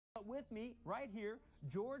With me right here,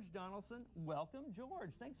 George Donaldson. Welcome,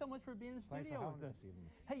 George. Thanks so much for being in the studio with us.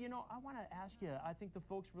 Hey, you know, I want to ask you, I think the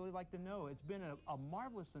folks really like to know, it's been a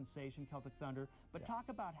marvelous sensation, Celtic Thunder, but talk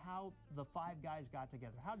about how the five guys got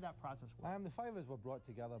together. How did that process work? The five of us were brought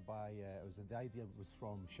together by, the idea was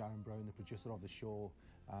from Sharon Brown, the producer of the show,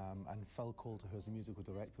 and Phil Coulter, who's the musical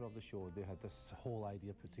director of the show. They had this whole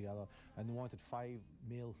idea put together, and they wanted five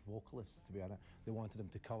male vocalists to be on it. They wanted them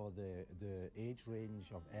to cover the age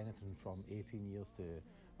range of anything from 18 years to,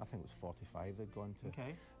 I think it was 45 they'd gone to.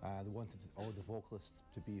 Okay. They wanted all the vocalists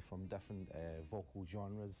to be from different vocal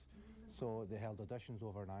genres. So they held auditions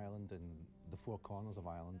over in Ireland and the four corners of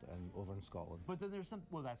Ireland and over in Scotland. But then there's some,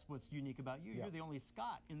 well, that's what's unique about you. Yeah. You're the only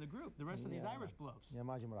Scot in the group. The rest of these Irish blokes. Yeah,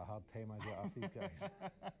 imagine what a hard time I got off these guys.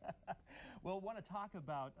 Well, I want to talk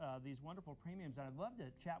about these wonderful premiums, and I'd love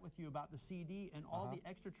to chat with you about the CD and all the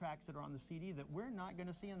extra tracks that are on the CD that we're not going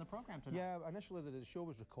to see in the program tonight. Yeah, initially the show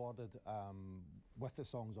was recorded with the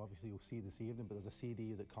songs, obviously you'll see this evening, but there's a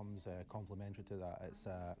CD that comes complimentary to that. It's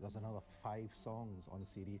there's another 5 songs on the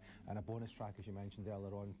CD and a bonus track, as you mentioned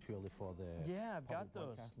earlier on, purely for the I've got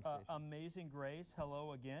those. Amazing Grace,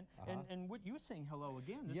 Hello Again, and what you sing, Hello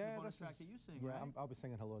Again. This is the bonus track that you sing, right? Yeah, I'll be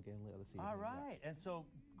singing Hello Again later this evening. All right, and so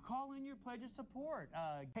call in your pledge of support.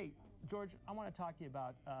 Hey, George, I want to talk to you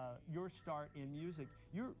about your start in music.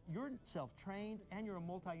 You're self-trained and you're a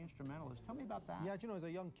multi-instrumentalist. Tell me about that. Yeah, do you know, as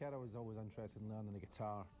a young kid I was always interested in learning the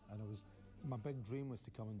guitar, and my big dream was to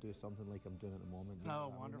come and do something like I'm doing at the moment.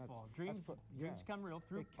 Oh, wonderful. Dreams come real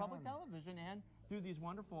through public television and through these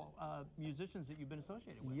wonderful musicians that you've been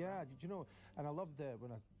associated with. Yeah, do you know, and I loved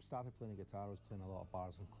when I started playing the guitar, I was playing a lot of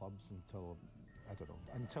bars and clubs until, I don't know,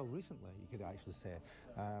 until recently, you could actually say.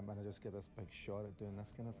 And I just get this big shot at doing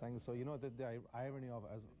this kind of thing. So, you know, the irony of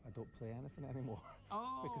it is I don't play anything anymore.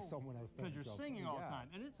 Oh, because someone else does the job. Because you're singing all the time.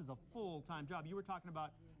 And this is a full-time job. You were talking about,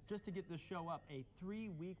 just to get this show up, a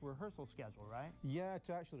 3-week rehearsal schedule, right? Yeah,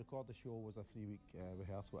 to actually record the show was a 3-week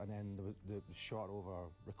rehearsal, and then there was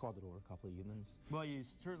recorded over a couple of evenings. Well, you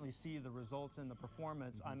certainly see the results in the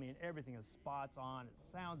performance. I mean, everything is spots on.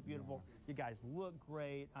 It sounds beautiful. You guys look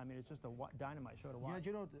great. I mean, it's just a dynamite show to watch. Yeah, do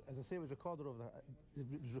you know, as I say, it was recorded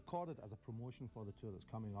as a promotion for the tour that's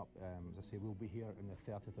coming up. As I say, we'll be here on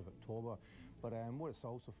the 30th of October. But what it's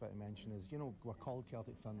also fair to mention is, you know, we're called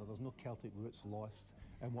Celtic Thunder. There's no Celtic roots lost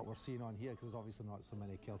in what we're seeing on here, because there's obviously not so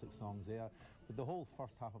many Celtic songs there. But the whole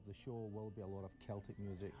first half of the show will be a lot of Celtic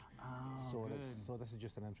music. Oh, so this is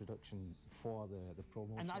just an introduction for the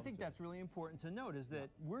promotion. And I think that's really important to note, is that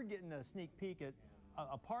we're getting a sneak peek at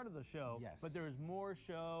a part of the show, but there's more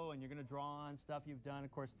show, and you're going to draw on stuff you've done.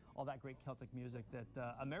 Of course, all that great Celtic music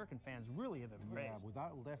that American fans really have embraced. Yeah, well,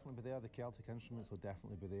 that will definitely be there. The Celtic instruments will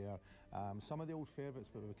definitely be there. Some of the old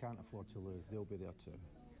favourites, but we can't afford to lose, they'll be there too.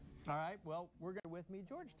 All right, well, we're going to with me.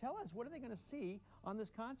 George, tell us, what are they going to see on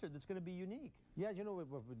this concert that's going to be unique? Yeah, you know,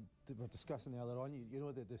 we're discussing earlier on, you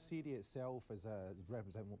know, the CD itself is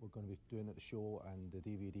representing what we're going to be doing at the show, and the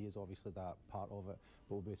DVD is obviously that part of it,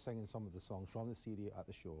 but we'll be singing some of the songs from the CD at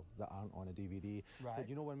the show that aren't on a DVD. Right. But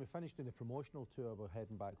you know, when we finish doing the promotional tour, we're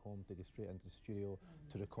heading back home to go straight into the studio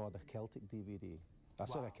to record a Celtic DVD.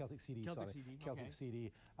 Sorry, a Celtic CD, Celtic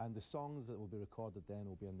CD, and the songs that will be recorded then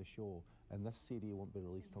will be on the show, and this CD won't be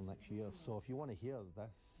released till next year. So if you want to hear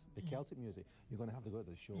the Celtic music, you're going to have to go to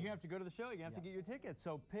the show. You have to go to the show, you have to get your tickets,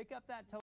 so pick up that